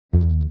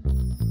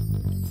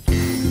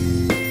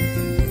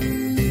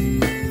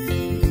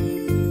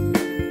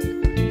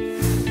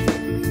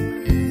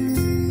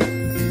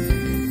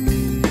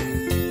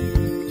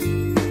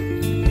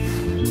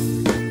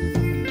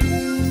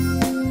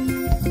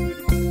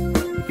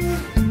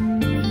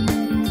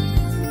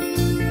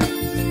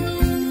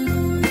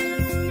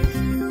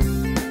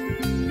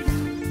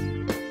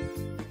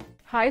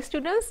Hi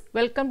students,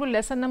 welcome to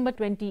lesson number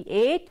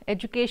 28,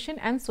 Education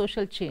and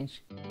Social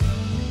Change.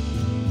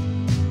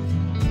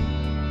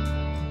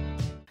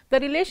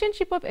 The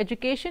relationship of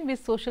education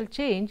with social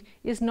change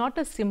is not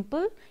a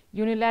simple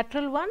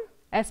unilateral one,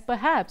 as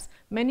perhaps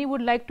many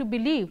would like to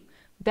believe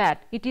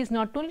that it is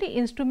not only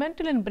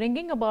instrumental in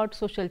bringing about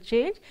social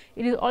change,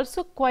 it is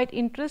also quite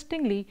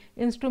interestingly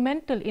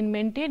instrumental in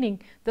maintaining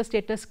the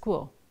status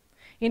quo.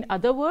 In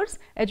other words,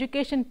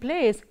 education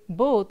plays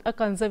both a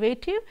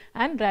conservative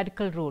and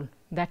radical role.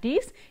 That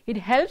is, it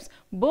helps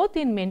both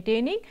in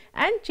maintaining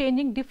and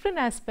changing different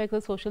aspects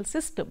of the social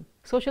system.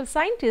 Social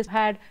scientists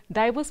had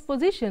diverse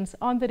positions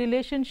on the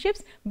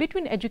relationships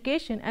between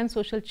education and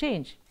social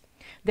change.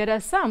 There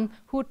are some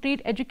who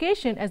treat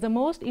education as the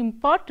most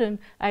important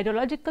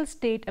ideological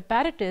state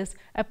apparatus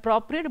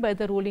appropriated by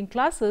the ruling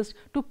classes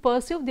to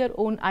pursue their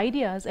own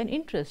ideas and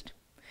interests.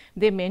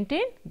 They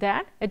maintain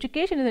that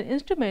education is an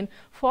instrument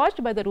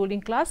forged by the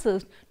ruling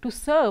classes to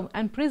serve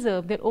and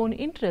preserve their own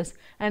interests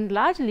and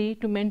largely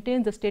to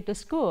maintain the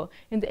status quo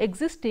in the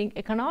existing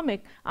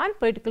economic and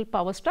political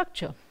power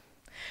structure.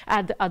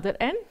 At the other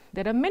end,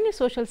 there are many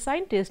social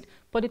scientists,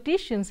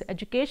 politicians,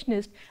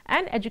 educationists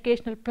and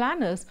educational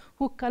planners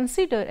who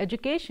consider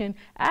education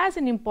as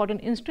an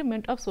important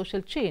instrument of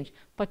social change,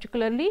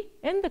 particularly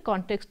in the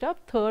context of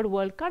third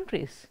world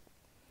countries.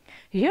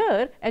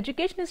 Here,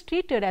 education is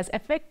treated as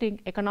affecting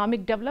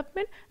economic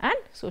development and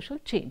social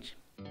change.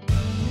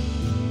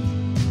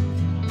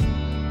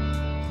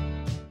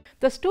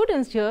 The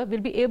students here will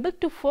be able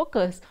to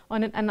focus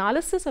on an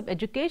analysis of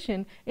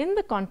education in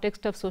the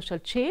context of social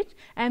change,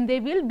 and they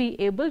will be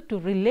able to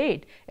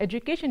relate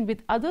education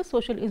with other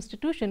social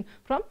institutions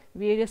from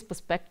various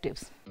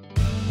perspectives.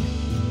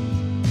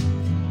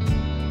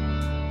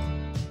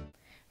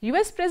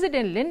 US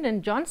President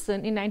Lyndon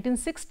Johnson in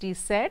 1960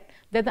 said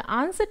that the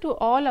answer to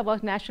all our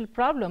national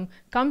problems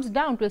comes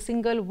down to a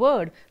single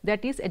word,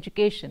 that is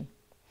education.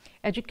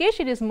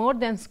 Education is more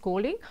than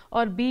schooling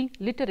or being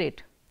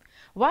literate.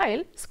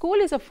 While school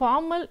is a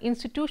formal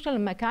institutional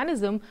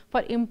mechanism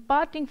for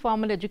imparting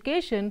formal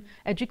education,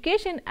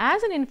 education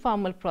as an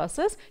informal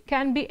process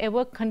can be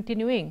ever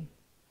continuing.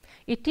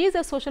 It is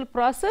a social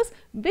process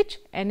which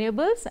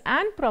enables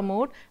and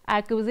promotes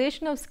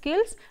acquisition of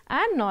skills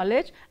and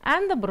knowledge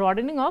and the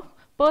broadening of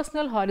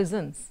personal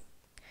horizons.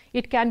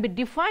 It can be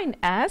defined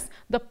as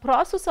the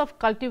process of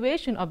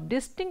cultivation of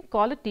distinct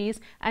qualities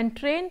and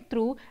trained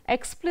through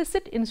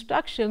explicit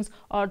instructions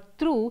or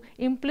through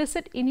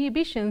implicit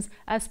inhibitions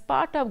as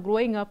part of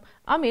growing up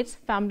amidst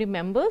family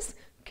members,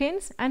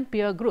 kins and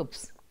peer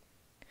groups.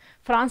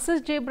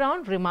 Francis J.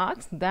 Brown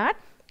remarks that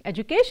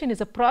education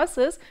is a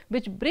process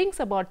which brings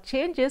about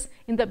changes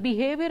in the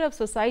behavior of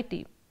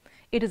society.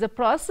 It is a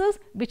process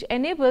which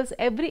enables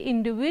every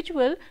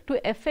individual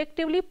to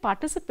effectively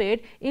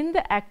participate in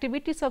the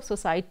activities of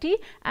society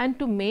and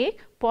to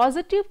make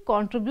positive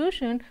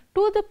contribution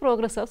to the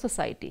progress of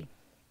society.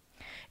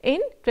 In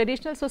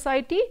traditional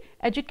society,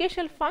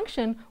 educational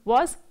function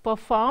was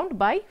performed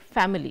by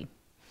family.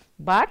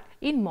 But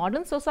in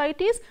modern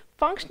societies,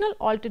 functional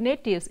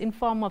alternatives in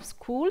form of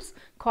schools,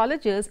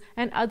 colleges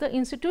and other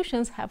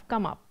institutions have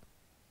come up.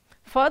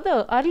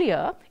 Further,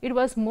 earlier it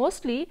was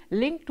mostly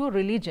linked to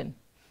religion,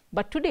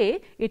 but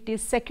today it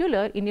is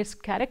secular in its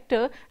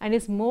character and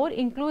is more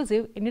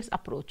inclusive in its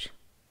approach.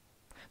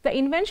 The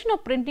invention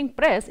of printing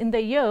press in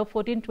the year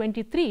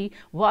 1423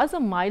 was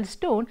a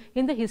milestone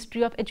in the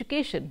history of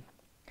education.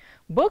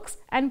 Books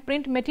and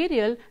print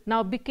material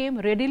now became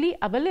readily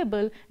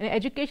available and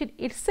education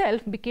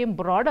itself became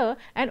broader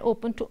and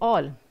open to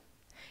all.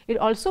 It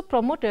also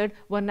promoted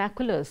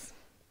vernaculars.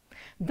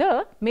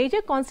 The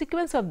major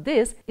consequence of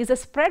this is the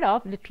spread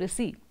of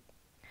literacy.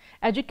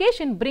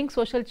 Education brings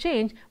social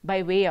change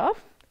by way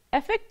of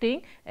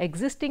affecting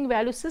existing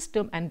value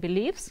system and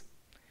beliefs,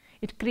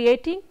 it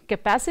creating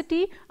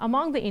capacity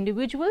among the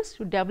individuals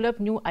to develop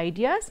new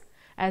ideas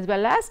as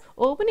well as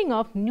opening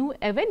up new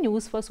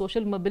avenues for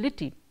social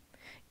mobility.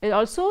 It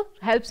also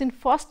helps in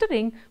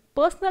fostering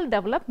personal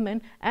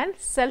development and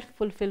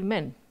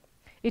self-fulfillment.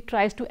 It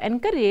tries to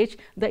encourage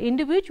the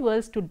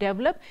individuals to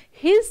develop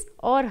his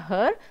or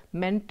her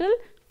mental,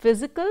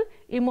 physical,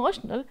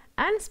 emotional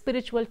and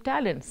spiritual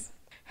talents.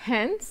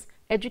 Hence,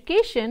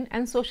 education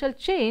and social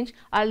change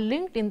are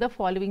linked in the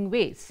following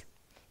ways.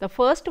 The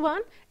first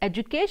one,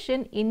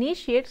 education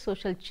initiates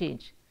social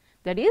change.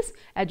 That is,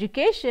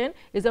 education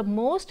is the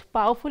most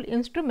powerful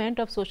instrument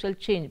of social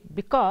change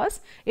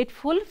because it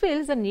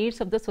fulfills the needs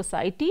of the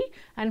society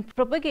and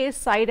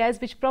propagates ideas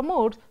which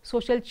promote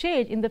social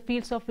change in the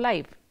fields of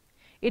life.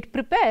 It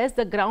prepares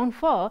the ground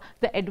for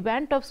the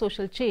advent of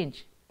social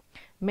change.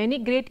 Many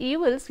great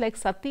evils like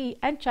sati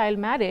and child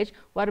marriage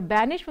were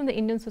banished from the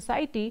Indian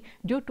society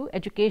due to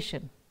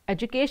education.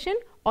 Education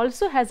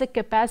also has a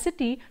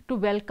capacity to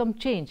welcome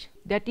change.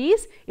 That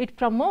is, it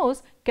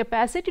promotes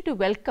capacity to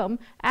welcome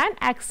and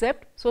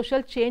accept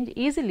social change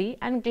easily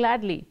and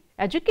gladly.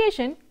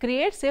 Education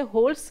creates a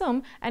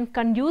wholesome and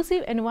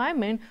conducive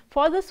environment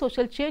for the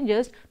social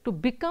changes to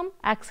become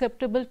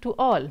acceptable to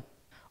all.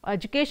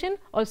 Education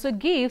also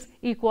gives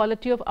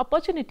equality of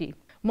opportunity.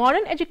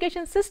 Modern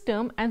education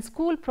system and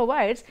school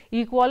provides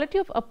equality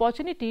of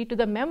opportunity to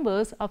the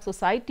members of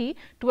society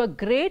to a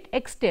great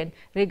extent,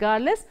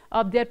 regardless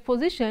of their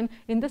position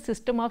in the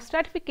system of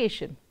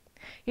stratification.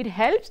 It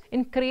helps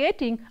in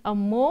creating a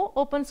more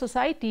open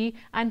society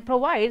and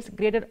provides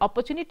greater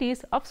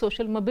opportunities of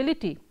social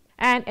mobility.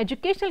 And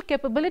educational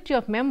capability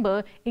of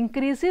member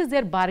increases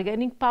their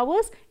bargaining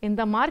powers in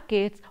the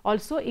markets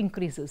also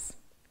increases.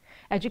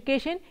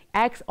 Education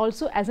acts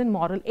also as a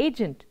moral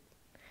agent.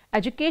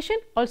 Education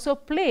also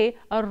play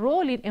a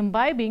role in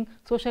imbibing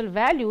social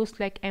values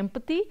like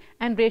empathy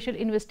and racial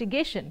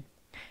investigation.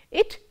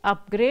 It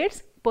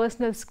upgrades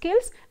personal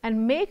skills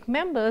and make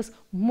members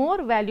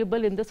more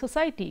valuable in the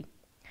society.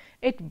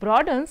 It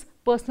broadens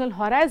personal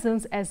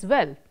horizons as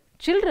well.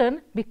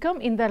 Children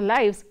become in their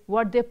lives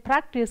what they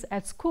practice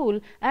at school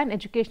and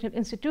educational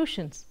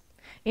institutions.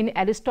 In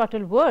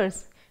Aristotle's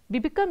words, we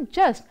become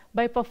just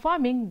by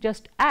performing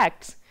just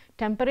acts,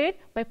 temperate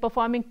by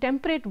performing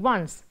temperate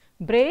ones,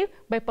 brave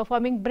by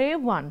performing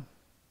brave one.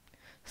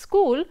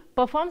 School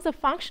performs the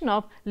function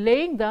of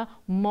laying the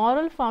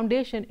moral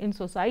foundation in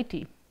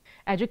society.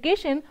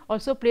 Education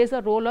also plays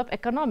a role of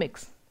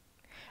economics.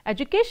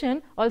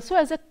 Education also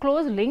has a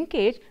close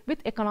linkage with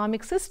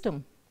economic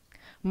system.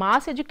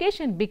 Mass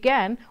education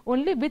began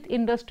only with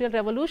Industrial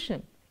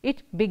Revolution.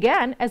 It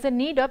began as a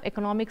need of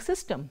economic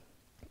system.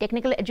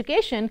 Technical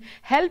education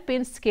helped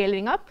in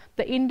scaling up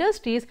the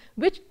industries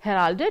which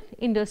heralded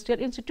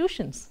industrial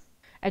institutions.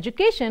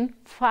 Education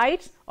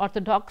fights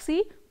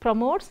orthodoxy,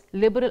 promotes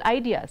liberal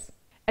ideas.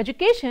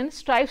 Education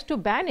strives to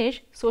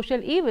banish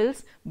social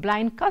evils,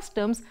 blind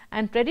customs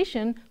and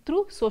tradition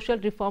through social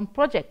reform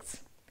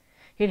projects.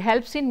 It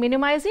helps in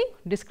minimizing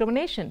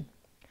discrimination.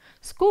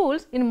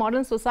 Schools in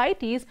modern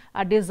societies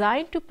are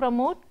designed to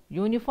promote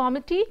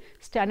uniformity,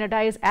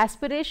 standardized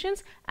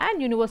aspirations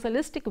and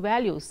universalistic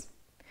values.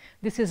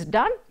 This is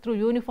done through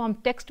uniform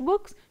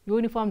textbooks,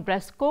 uniform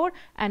dress code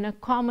and a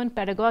common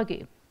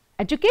pedagogy.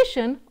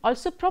 Education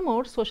also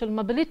promotes social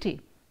mobility.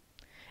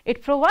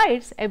 It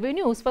provides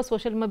avenues for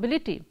social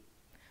mobility.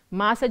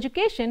 Mass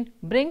education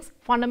brings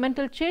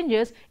fundamental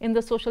changes in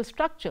the social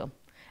structure.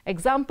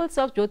 Examples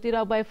of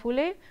Jyotirao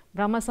Phule,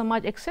 Brahma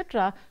Samaj,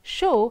 etc.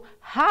 show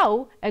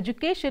how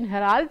education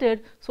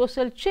heralded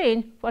social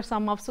change for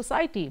some of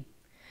society.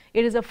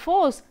 It is a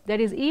force that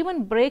is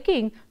even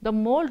breaking the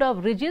mold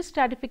of rigid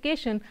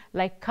stratification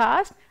like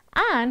caste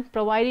and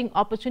providing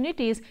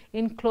opportunities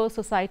in closed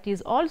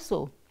societies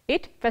also.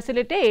 It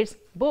facilitates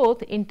both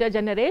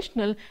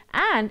intergenerational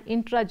and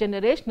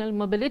intragenerational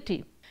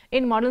mobility.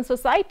 In modern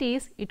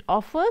societies, it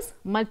offers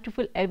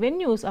multiple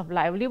avenues of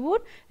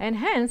livelihood and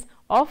hence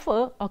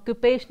offer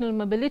occupational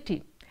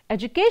mobility.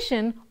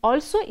 Education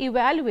also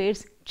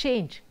evaluates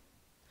change.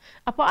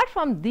 Apart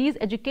from these,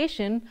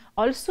 education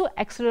also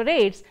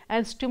accelerates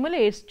and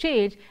stimulates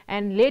change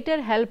and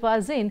later help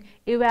us in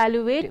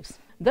evaluating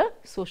the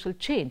social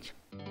change.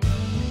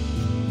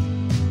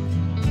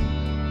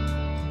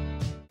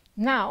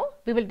 Now,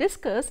 we will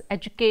discuss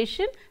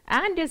education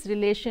and its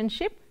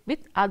relationship with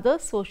other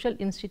social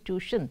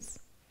institutions.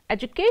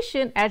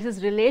 Education as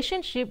its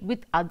relationship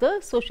with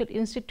other social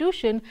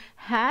institutions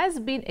has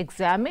been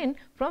examined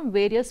from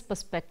various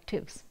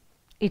perspectives.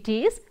 It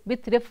is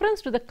with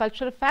reference to the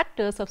cultural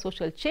factors of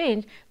social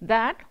change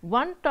that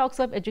one talks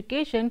of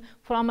education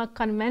from a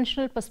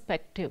conventional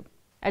perspective.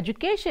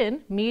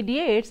 Education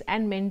mediates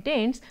and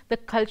maintains the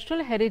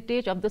cultural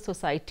heritage of the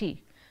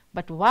society.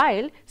 But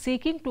while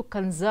seeking to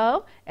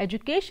conserve,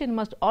 education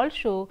must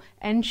also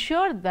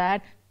ensure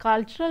that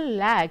cultural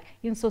lag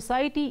in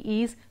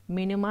society is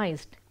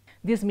minimized.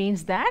 This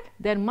means that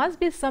there must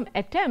be some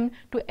attempt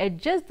to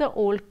adjust the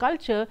old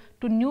culture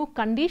to new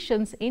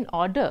conditions in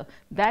order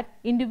that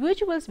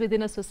individuals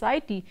within a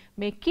society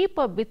may keep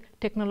up with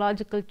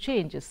technological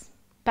changes.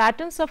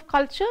 Patterns of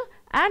culture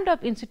and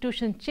of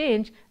institution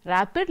change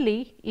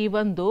rapidly,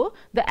 even though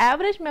the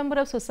average member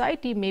of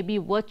society may be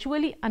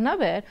virtually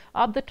unaware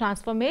of the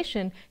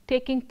transformation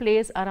taking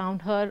place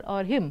around her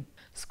or him.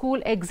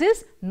 School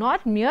exists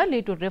not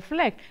merely to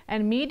reflect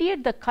and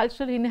mediate the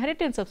cultural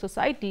inheritance of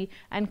society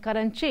and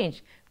current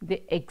change.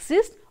 They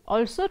exist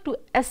also to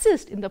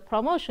assist in the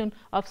promotion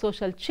of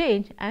social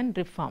change and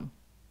reform.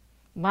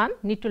 One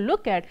need to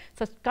look at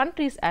such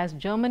countries as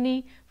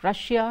Germany,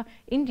 Russia,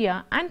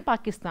 India and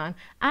Pakistan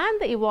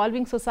and the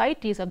evolving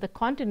societies of the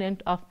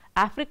continent of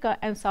Africa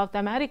and South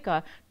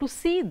America to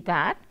see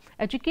that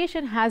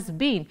education has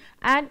been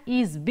and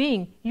is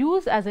being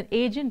used as an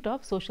agent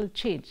of social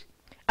change.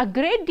 A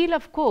great deal,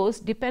 of course,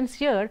 depends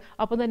here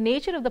upon the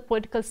nature of the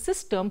political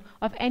system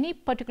of any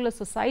particular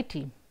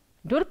society.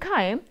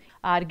 Durkheim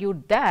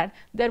argued that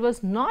there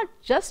was not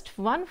just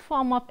one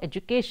form of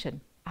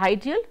education,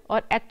 ideal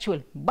or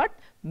actual, but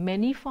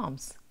many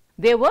forms.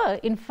 There were,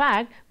 in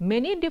fact,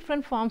 many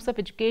different forms of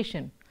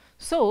education.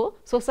 So,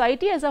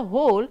 society as a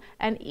whole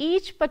and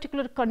each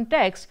particular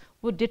context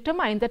would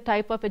determine the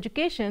type of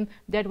education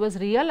that was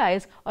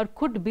realized or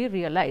could be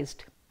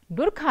realized.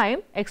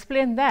 Durkheim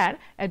explained that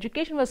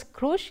education was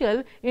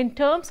crucial in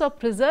terms of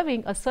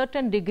preserving a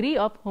certain degree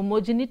of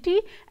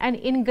homogeneity and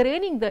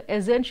ingraining the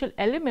essential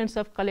elements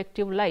of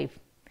collective life.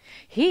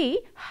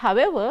 He,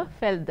 however,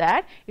 felt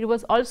that it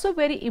was also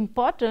very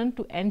important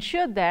to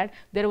ensure that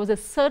there was a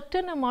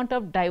certain amount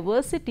of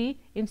diversity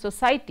in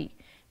society,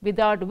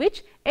 without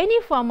which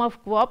any form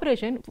of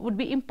cooperation would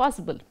be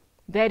impossible.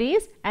 There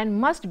is and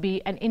must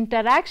be an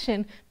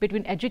interaction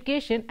between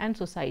education and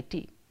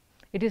society.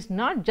 It is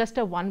not just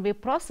a one-way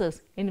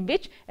process in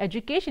which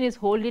education is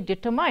wholly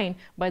determined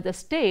by the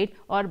state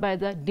or by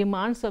the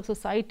demands of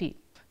society.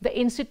 The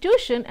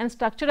institution and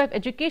structure of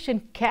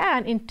education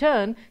can in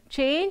turn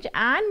change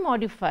and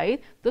modify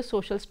the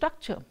social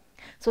structure.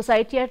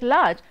 Society at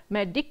large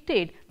may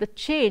dictate the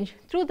change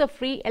through the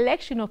free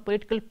election of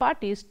political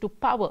parties to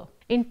power.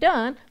 In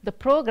turn, the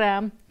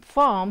program,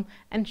 form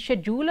and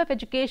schedule of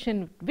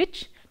education,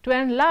 which to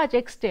a large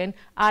extent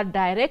are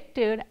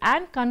directed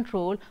and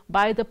controlled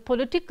by the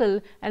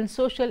political and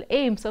social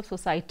aims of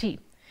society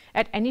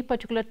at any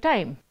particular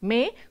time,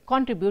 may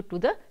contribute to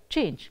the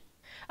change.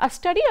 A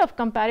study of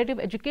comparative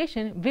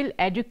education will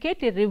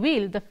adequately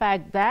reveal the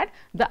fact that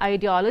the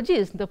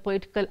ideologies, the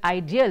political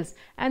ideals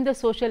and the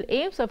social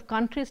aims of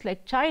countries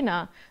like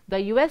China, the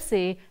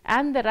USA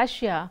and the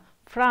Russia,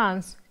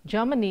 France,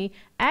 Germany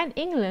and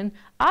England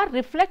are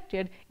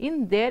reflected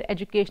in their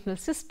educational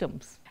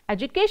systems.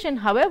 Education,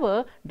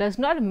 however, does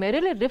not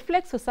merely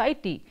reflect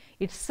society,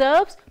 it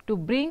serves to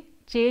bring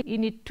change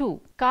in it too.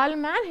 Karl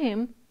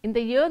Mannheim in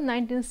the year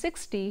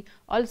 1960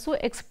 also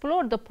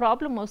explored the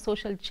problem of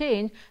social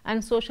change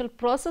and social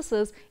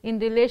processes in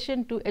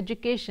relation to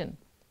education.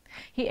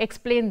 He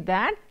explained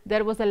that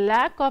there was a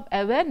lack of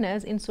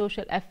awareness in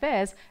social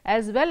affairs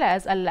as well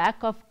as a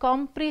lack of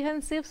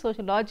comprehensive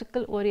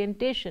sociological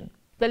orientation.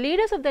 The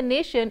leaders of the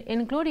nation,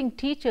 including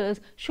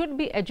teachers, should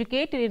be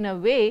educated in a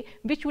way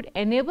which would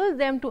enable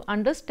them to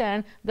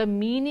understand the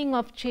meaning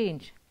of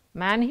change.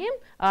 Mannheim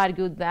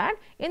argued that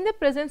in the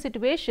present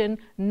situation,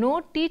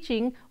 no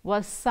teaching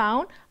was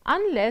sound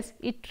unless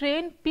it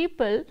trained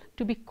people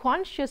to be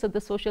conscious of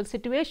the social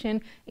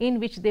situation in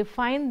which they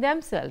find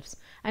themselves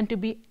and to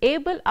be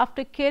able,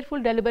 after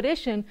careful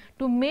deliberation,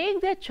 to make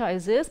their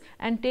choices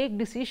and take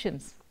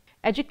decisions.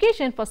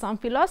 Education, for some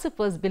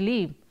philosophers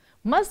believe,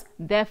 must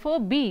therefore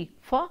be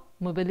for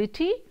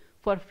mobility,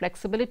 for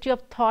flexibility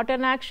of thought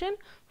and action,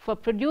 for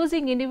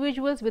producing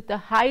individuals with a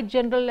high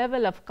general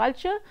level of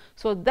culture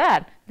so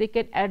that they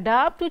can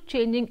adapt to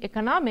changing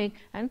economic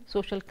and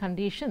social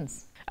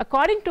conditions.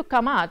 According to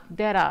Kamath,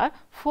 there are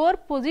 4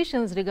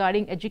 positions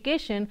regarding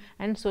education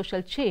and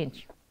social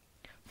change.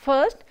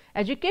 First,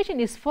 education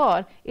is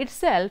for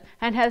itself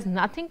and has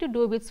nothing to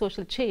do with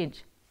social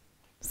change.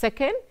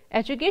 Second,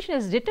 education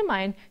is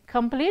determined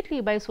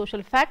completely by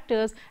social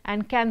factors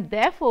and can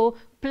therefore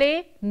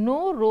play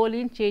no role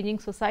in changing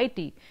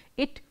society.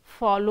 It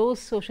follows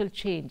social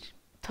change.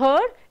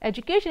 Third,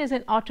 education is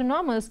an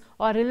autonomous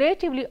or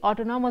relatively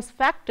autonomous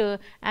factor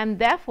and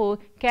therefore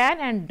can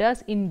and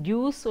does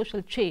induce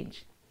social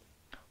change.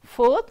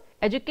 Fourth,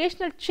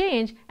 educational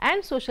change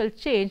and social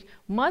change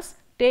must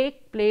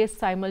take place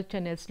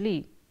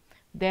simultaneously.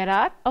 There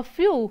are a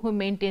few who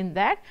maintain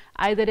that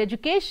either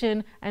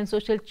education and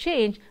social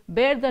change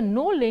bear the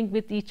no link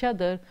with each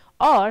other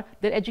or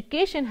that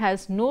education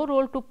has no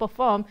role to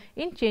perform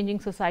in changing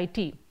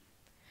society.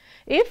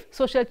 If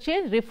social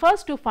change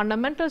refers to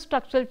fundamental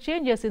structural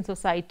changes in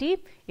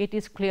society, it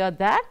is clear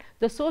that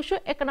the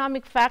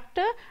socio-economic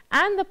factor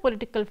and the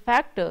political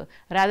factor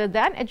rather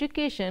than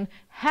education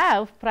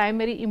have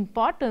primary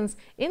importance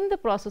in the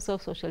process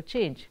of social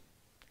change.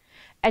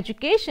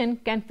 Education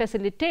can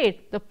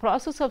facilitate the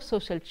process of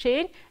social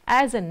change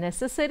as a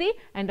necessary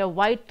and a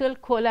vital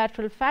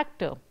collateral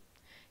factor.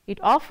 It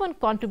often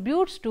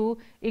contributes to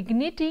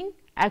igniting,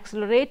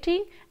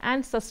 accelerating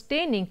and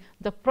sustaining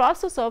the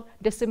process of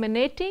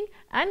disseminating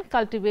and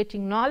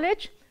cultivating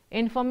knowledge,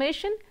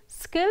 information,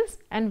 skills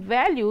and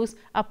values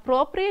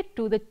appropriate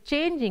to the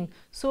changing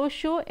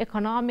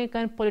socio-economic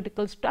and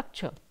political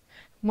structure.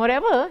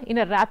 Moreover, in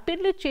a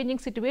rapidly changing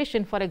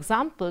situation, for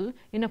example,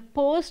 in a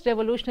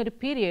post-revolutionary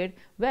period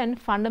when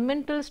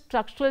fundamental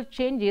structural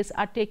changes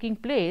are taking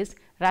place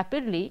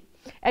rapidly,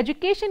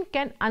 education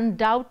can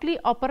undoubtedly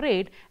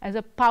operate as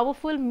a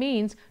powerful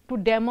means to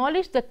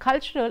demolish the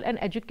cultural and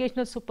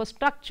educational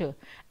superstructure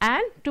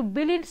and to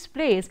build in its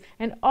place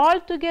an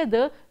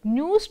altogether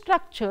new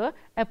structure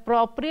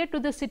appropriate to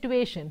the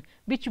situation,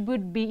 which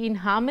would be in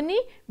harmony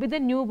with the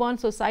newborn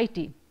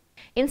society.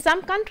 In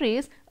some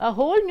countries, a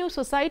whole new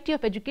society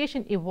of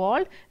education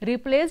evolved,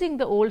 replacing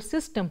the old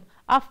system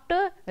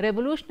after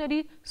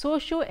revolutionary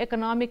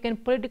socio-economic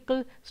and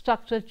political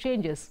structural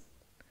changes.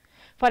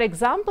 For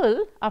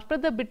example, after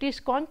the British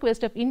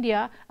conquest of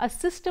India, a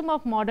system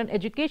of modern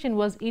education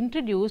was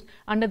introduced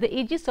under the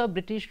aegis of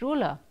British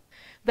ruler.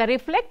 The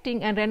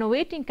reflecting and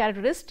renovating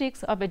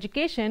characteristics of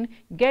education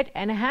get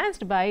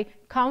enhanced by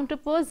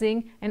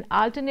counterposing an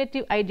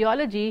alternative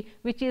ideology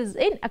which is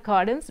in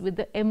accordance with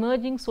the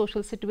emerging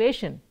social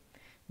situation.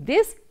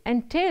 This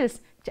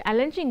entails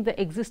challenging the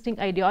existing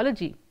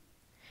ideology.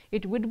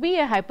 It would be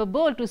a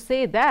hyperbole to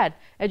say that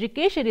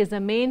education is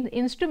the main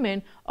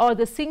instrument or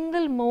the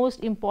single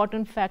most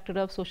important factor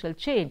of social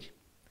change.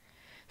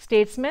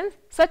 Statements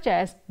such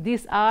as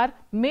these are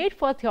made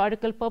for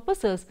theoretical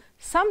purposes,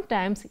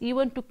 sometimes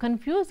even to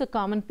confuse the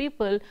common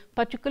people,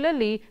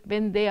 particularly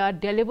when they are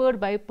delivered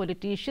by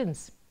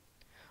politicians.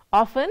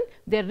 Often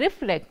they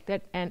reflect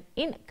that an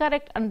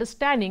incorrect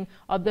understanding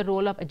of the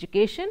role of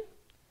education,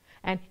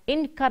 an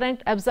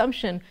incorrect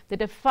assumption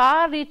that a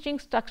far-reaching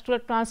structural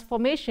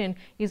transformation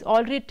is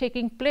already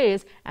taking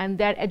place and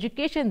that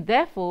education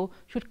therefore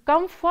should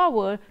come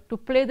forward to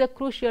play the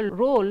crucial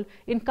role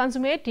in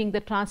consummating the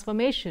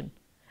transformation,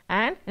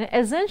 and an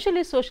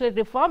essentially socially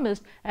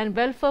reformist and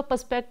welfare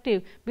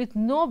perspective with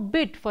no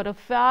bid for a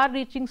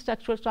far-reaching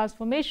structural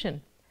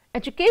transformation.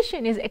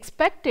 Education is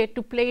expected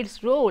to play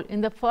its role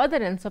in the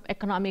furtherance of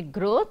economic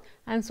growth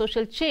and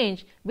social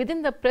change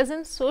within the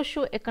present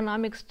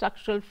socio-economic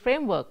structural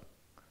framework.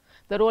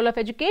 The role of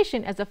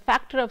education as a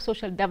factor of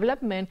social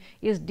development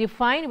is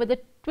defined by the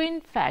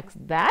twin facts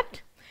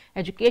that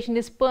education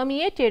is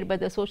permeated by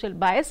the social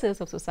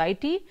biases of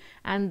society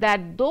and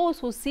that those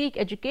who seek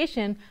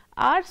education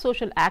are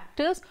social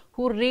actors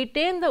who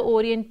retain the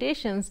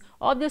orientations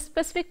of their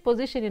specific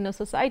position in a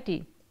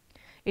society.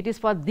 It is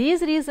for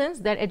these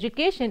reasons that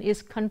education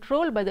is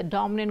controlled by the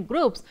dominant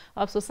groups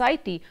of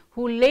society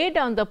who lay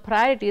down the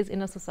priorities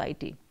in a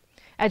society.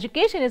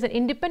 Education is an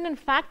independent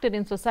factor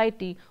in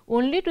society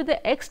only to the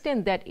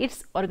extent that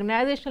its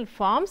organizational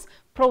forms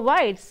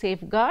provide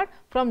safeguard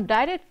from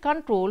direct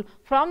control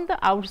from the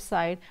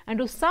outside, and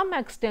to some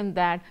extent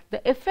that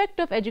the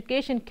effect of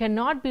education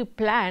cannot be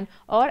planned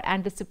or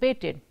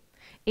anticipated.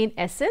 In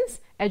essence,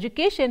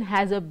 education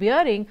has a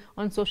bearing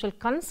on social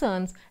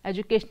concerns.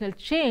 Educational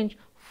change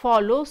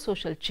follows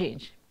social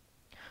change.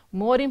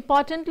 More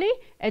importantly,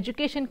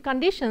 education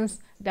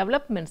conditions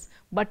developments,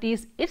 but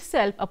is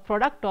itself a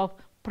product of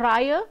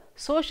prior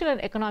social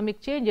and economic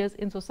changes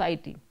in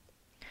society.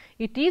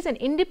 It is an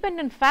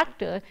independent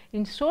factor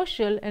in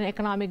social and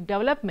economic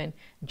development,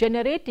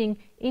 generating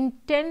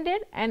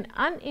intended and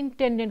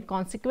unintended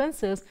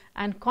consequences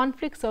and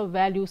conflicts of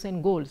values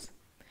and goals.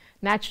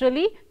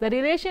 Naturally, the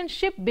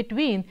relationship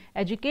between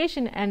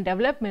education and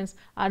developments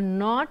are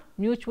not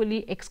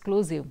mutually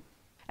exclusive.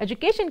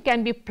 Education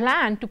can be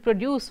planned to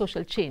produce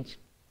social change.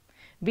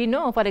 We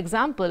know, for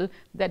example,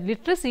 that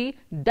literacy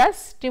does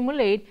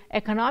stimulate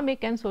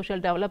economic and social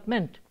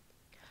development.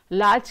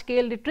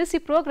 Large-scale literacy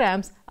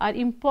programs are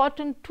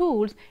important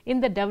tools in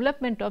the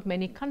development of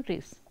many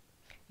countries.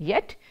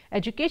 Yet,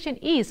 education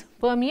is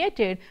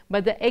permeated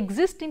by the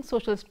existing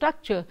social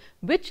structure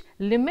which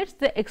limits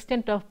the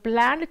extent of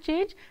planned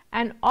change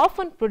and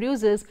often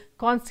produces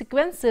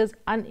consequences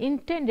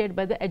unintended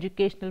by the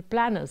educational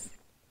planners.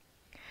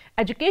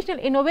 Educational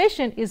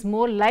innovation is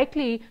more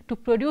likely to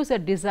produce a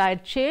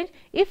desired change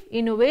if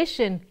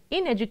innovation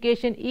in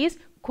education is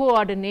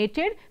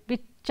coordinated with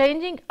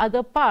changing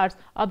other parts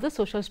of the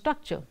social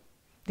structure.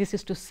 This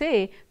is to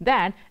say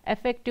that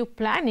effective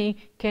planning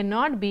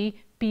cannot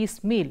be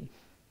piecemeal.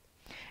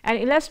 An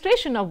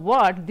illustration of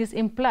what this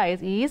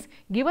implies is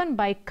given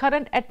by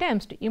current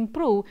attempts to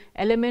improve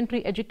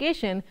elementary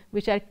education,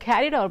 which are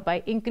carried out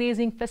by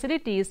increasing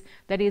facilities,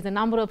 that is, the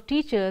number of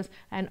teachers,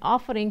 and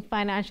offering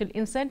financial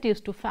incentives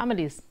to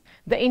families.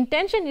 The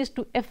intention is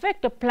to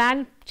effect a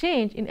planned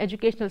change in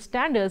educational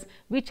standards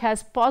which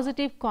has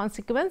positive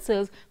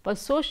consequences for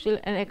social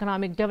and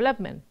economic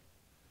development.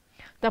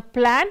 The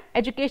planned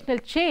educational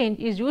change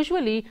is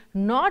usually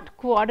not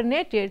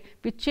coordinated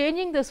with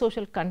changing the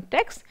social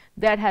context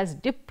that has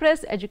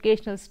depressed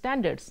educational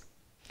standards.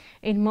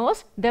 In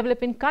most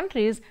developing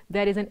countries,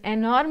 there is an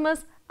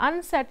enormous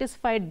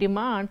unsatisfied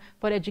demand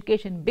for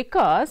education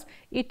because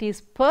it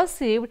is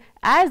perceived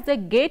as the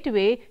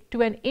gateway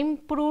to an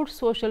improved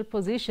social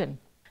position.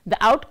 The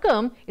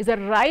outcome is a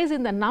rise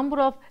in the number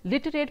of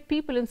literate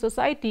people in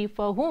society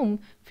for whom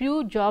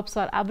few jobs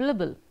are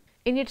available.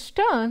 In its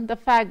turn, the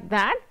fact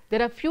that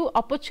there are few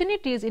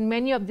opportunities in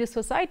many of these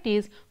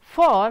societies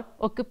for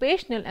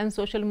occupational and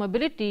social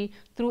mobility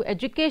through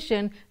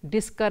education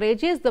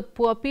discourages the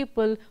poor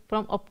people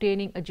from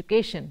obtaining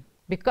education.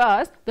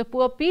 Because the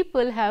poor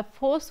people have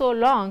for so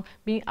long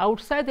been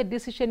outside the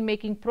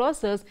decision-making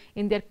process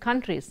in their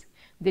countries,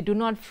 they do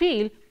not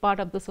feel part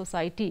of the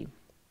society.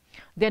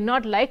 They are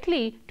not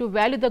likely to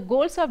value the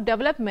goals of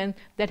development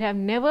that have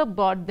never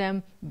brought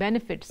them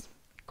benefits.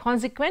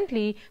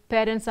 Consequently,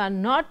 parents are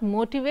not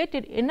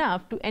motivated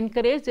enough to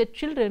encourage their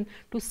children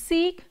to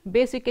seek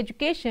basic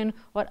education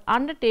or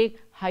undertake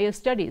higher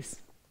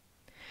studies.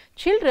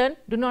 Children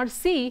do not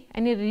see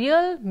any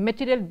real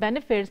material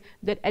benefits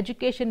that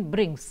education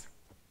brings.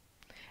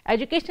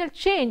 Educational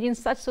change in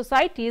such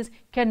societies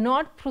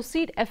cannot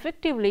proceed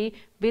effectively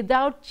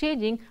without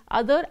changing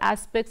other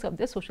aspects of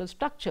their social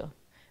structure.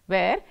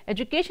 Where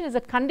education is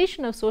a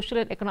condition of social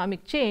and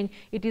economic change,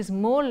 it is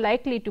more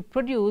likely to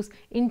produce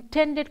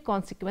intended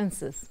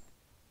consequences.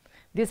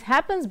 This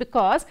happens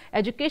because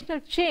educational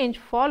change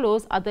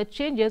follows other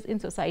changes in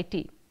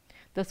society.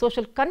 The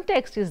social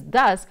context is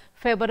thus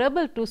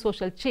favorable to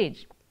social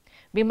change.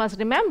 We must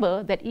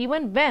remember that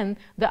even when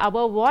the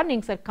above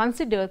warnings are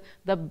considered,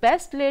 the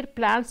best laid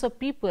plans of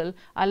people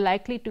are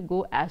likely to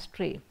go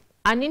astray.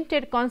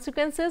 Unintended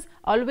consequences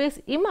always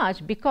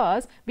emerge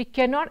because we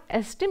cannot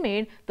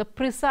estimate the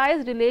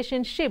precise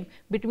relationship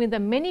between the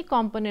many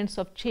components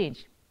of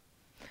change.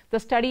 The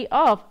study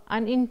of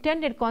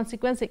unintended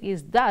consequences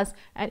is thus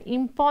an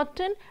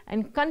important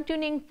and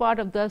continuing part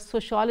of the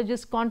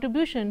sociologist's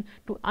contribution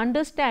to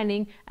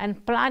understanding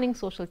and planning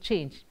social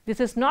change. This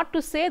is not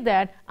to say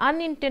that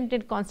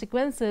unintended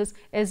consequences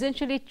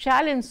essentially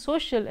challenge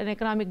social and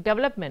economic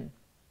development.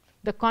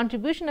 The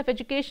contribution of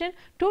education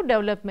to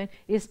development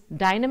is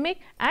dynamic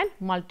and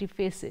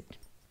multifaceted.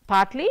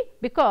 Partly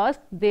because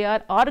they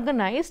are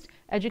organized,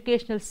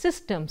 educational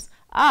systems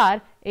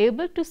are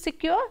able to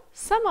secure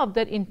some of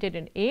their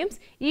intended aims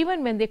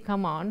even when they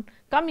come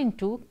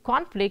into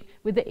conflict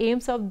with the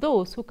aims of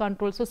those who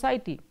control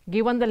society.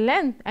 Given the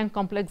length and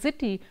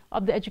complexity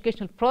of the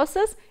educational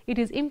process, it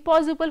is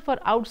impossible for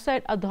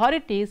outside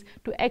authorities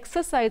to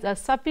exercise a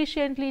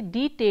sufficiently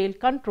detailed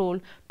control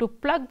to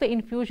plug the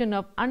infusion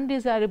of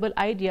undesirable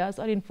ideas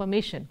or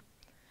information.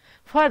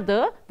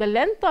 Further, the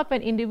length of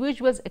an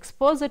individual's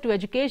exposure to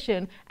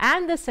education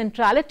and the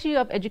centrality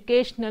of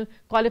educational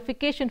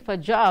qualification for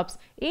jobs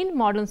in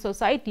modern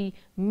society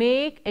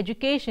make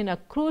education a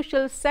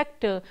crucial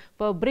sector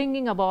for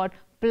bringing about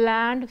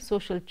planned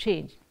social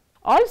change.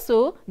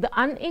 Also, the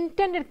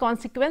unintended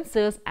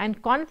consequences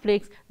and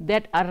conflicts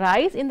that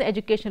arise in the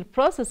educational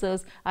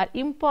processes are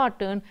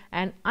important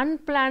and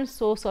unplanned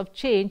source of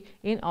change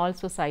in all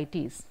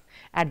societies.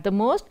 At the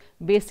most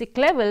basic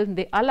level,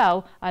 they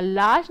allow a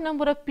large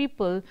number of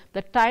people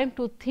the time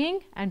to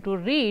think and to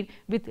read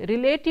with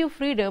relative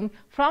freedom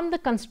from the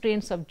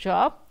constraints of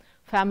job,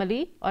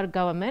 family or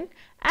government,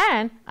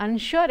 and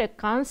ensure a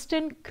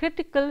constant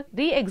critical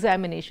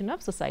re-examination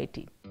of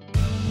society.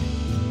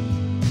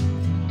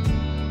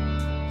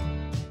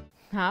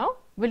 Now,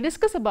 we will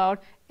discuss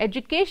about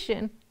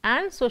education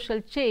and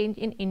social change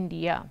in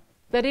India.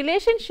 The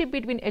relationship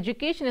between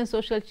education and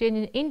social change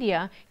in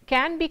India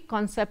can be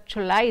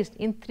conceptualized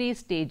in 3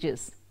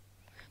 stages.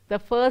 The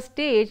first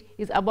stage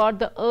is about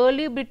the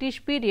early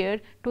British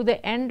period to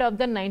the end of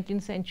the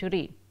 19th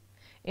century.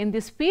 In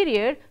this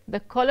period,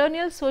 the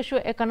colonial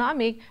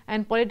socio-economic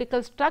and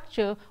political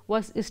structure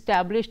was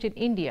established in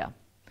India.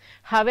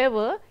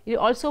 However, it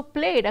also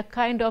played a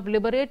kind of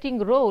liberating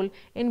role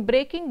in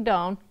breaking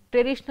down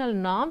traditional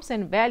norms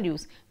and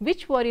values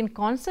which were in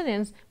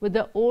consonance with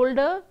the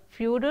older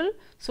feudal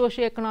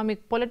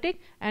socio-economic politic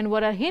and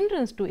were a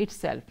hindrance to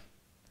itself.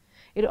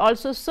 It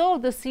also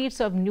sowed the seeds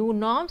of new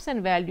norms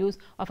and values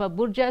of a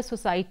bourgeois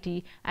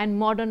society and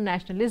modern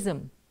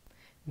nationalism.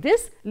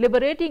 This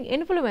liberating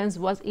influence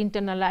was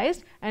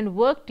internalized and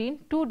worked in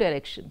 2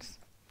 directions.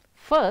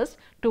 First,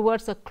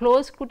 towards a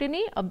close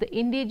scrutiny of the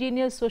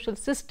indigenous social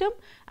system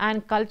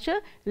and culture,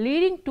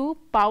 leading to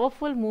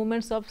powerful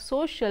movements of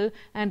social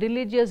and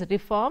religious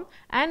reform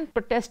and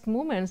protest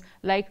movements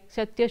like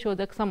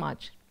Satyashodhak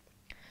Samaj.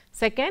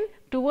 Second,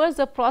 towards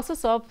the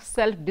process of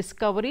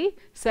self-discovery,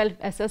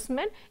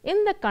 self-assessment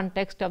in the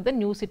context of the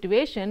new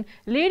situation,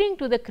 leading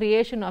to the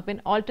creation of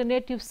an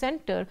alternative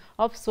center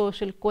of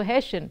social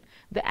cohesion,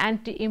 the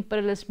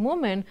anti-imperialist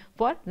movement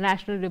for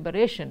national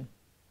liberation.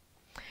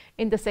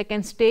 In the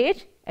second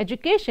stage,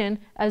 education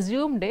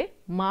assumed a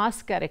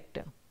mass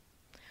character.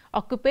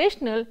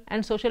 Occupational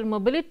and social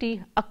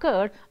mobility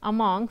occurred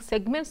among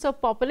segments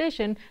of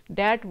population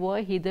that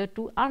were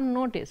hitherto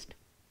unnoticed.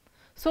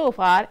 So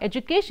far,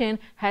 education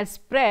has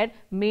spread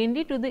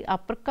mainly to the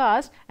upper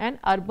caste and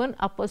urban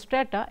upper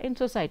strata in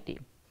society.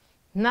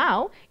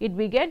 Now, it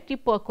began to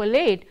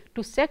percolate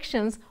to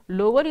sections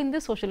lower in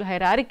the social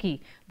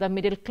hierarchy, the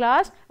middle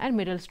class and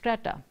middle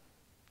strata.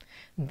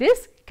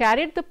 This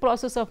carried the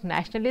process of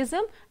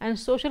nationalism and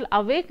social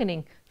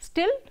awakening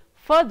still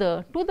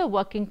further to the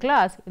working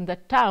class in the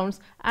towns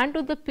and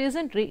to the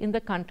peasantry in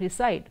the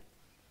countryside.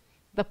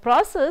 The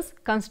process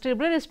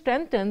considerably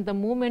strengthened the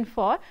movement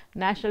for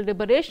national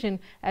liberation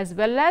as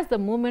well as the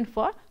movement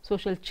for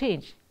social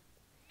change.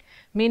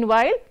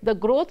 Meanwhile, the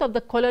growth of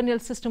the colonial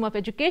system of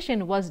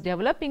education was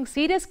developing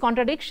serious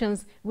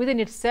contradictions within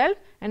itself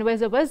and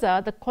vice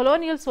versa the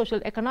colonial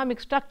social economic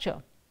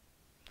structure.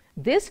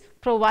 This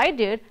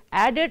provided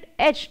added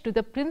edge to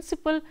the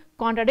principal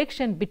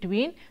contradiction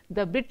between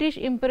the British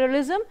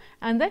imperialism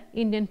and the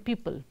Indian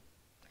people.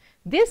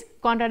 This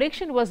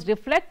contradiction was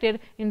reflected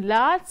in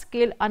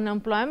large-scale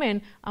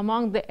unemployment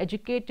among the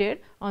educated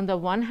on the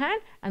one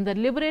hand and the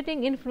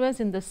liberating influence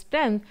in the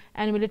strength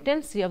and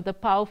militancy of the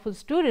powerful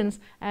students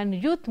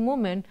and youth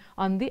movement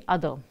on the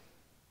other.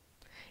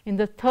 In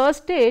the third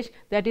stage,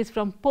 that is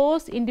from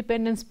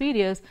post-independence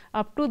periods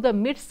up to the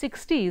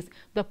mid-60s,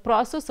 the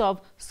process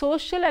of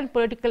social and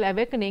political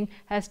awakening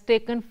has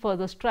taken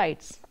further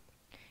strides.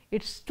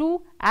 Its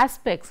 2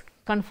 aspects,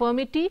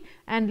 conformity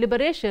and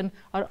liberation,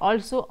 are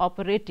also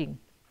operating.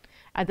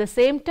 At the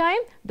same time,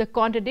 the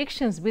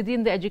contradictions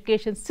within the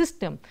education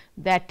system,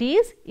 that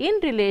is, in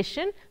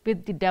relation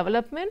with the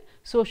development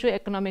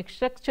socio-economic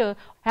structure,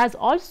 has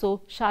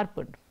also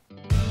sharpened.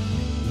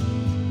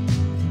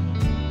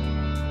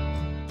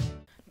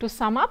 To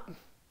sum up,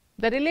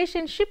 the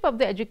relationship of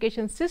the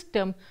education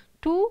system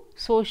to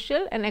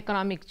social and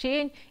economic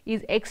change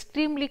is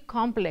extremely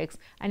complex,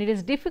 and it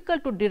is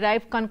difficult to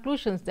derive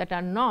conclusions that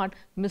are not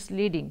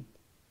misleading.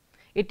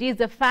 It is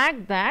the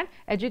fact that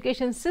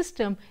education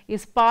system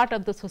is part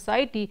of the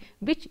society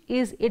which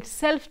is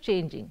itself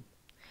changing.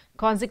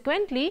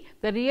 Consequently,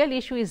 the real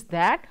issue is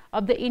that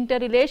of the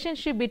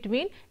interrelationship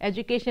between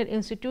educational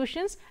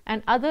institutions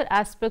and other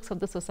aspects of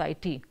the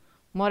society.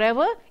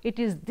 Moreover, it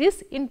is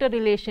this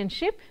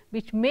interrelationship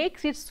which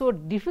makes it so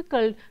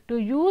difficult to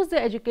use the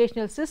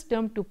educational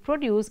system to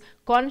produce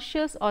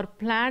conscious or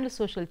planned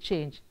social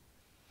change.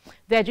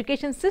 The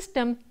education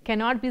system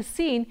cannot be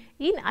seen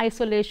in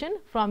isolation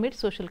from its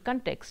social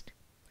context.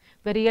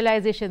 The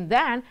realization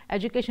that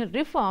education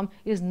reform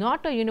is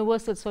not a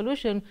universal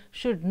solution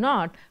should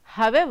not,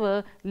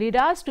 however, lead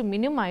us to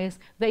minimize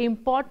the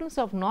importance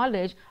of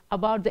knowledge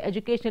about the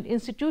educational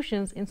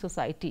institutions in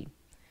society.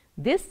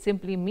 This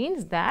simply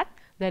means that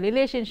the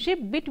relationship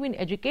between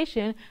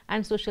education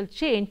and social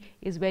change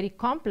is very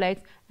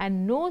complex,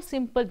 and no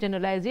simple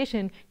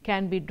generalization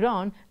can be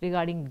drawn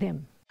regarding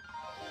them.